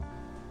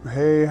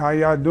Hey, how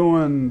y'all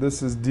doing?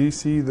 This is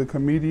DC the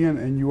comedian,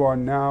 and you are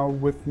now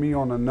with me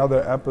on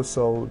another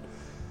episode.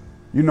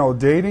 You know,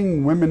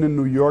 dating women in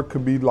New York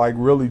could be like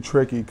really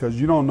tricky because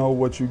you don't know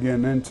what you're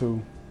getting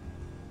into.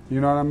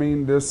 You know what I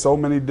mean? There's so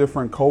many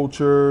different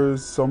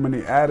cultures, so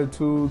many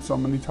attitudes, so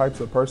many types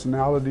of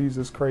personalities.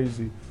 It's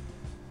crazy.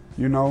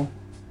 You know,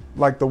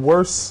 like the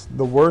worst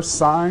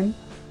sign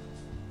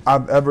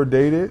I've ever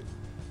dated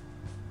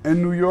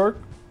in New York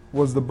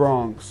was the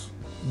Bronx.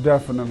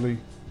 Definitely.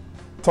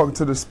 Talking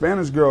to the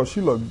Spanish girl, she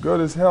looked good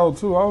as hell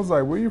too. I was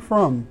like, "Where you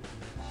from?"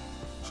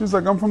 She's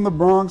like, "I'm from the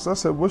Bronx." I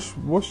said,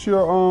 "What's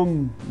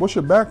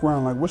your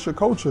background? Like, what's your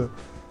culture?"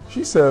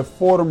 She said,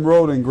 "Fordham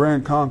Road and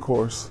Grand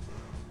Concourse."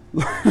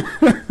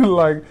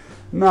 Like,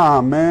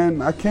 nah,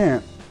 man, I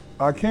can't.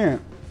 I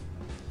can't.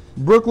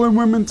 Brooklyn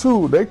women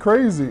too, they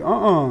crazy.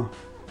 I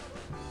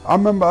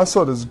remember I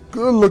saw this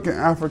good-looking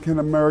African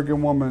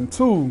American woman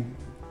too,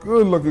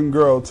 good-looking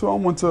girl too. I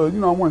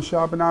went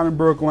shopping out in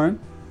Brooklyn.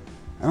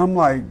 And I'm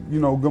like,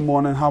 "Good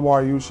morning, how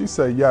are you?" She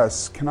said,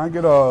 "Yes, can I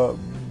get a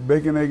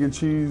bacon, egg, and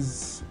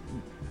cheese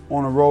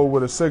on a roll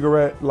with a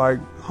cigarette?" Like,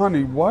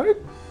 honey, what?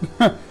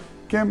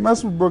 Can't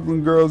mess with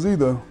Brooklyn girls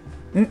either.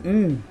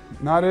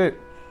 Not it.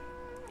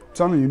 I'm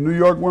telling you, New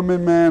York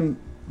women, man,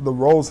 the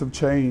roles have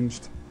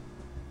changed.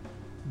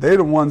 They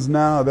the ones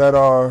now that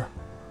are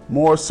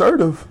more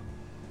assertive.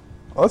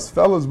 Us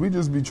fellas, we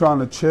just be trying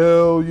to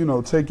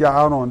chill, take y'all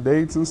out on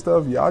dates and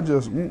stuff. Y'all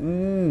just,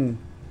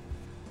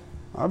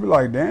 I'd be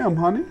like, "Damn,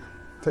 honey,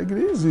 take it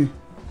easy.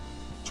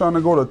 Trying to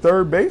go to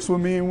third base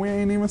with me and we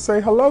ain't even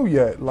say hello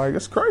yet." Like,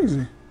 it's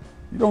crazy.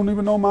 You don't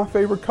even know my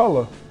favorite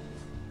color.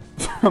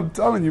 I'm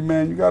telling you,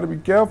 man, you got to be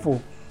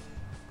careful.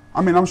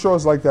 I mean, I'm sure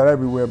it's like that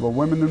everywhere, but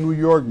women in New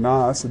York,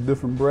 nah, it's a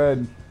different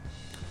bread.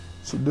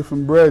 It's a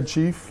different bread,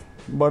 chief.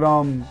 But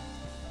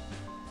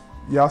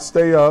y'all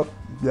stay up.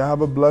 Y'all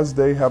have a blessed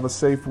day. Have a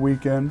safe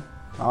weekend.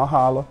 I'll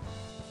holla.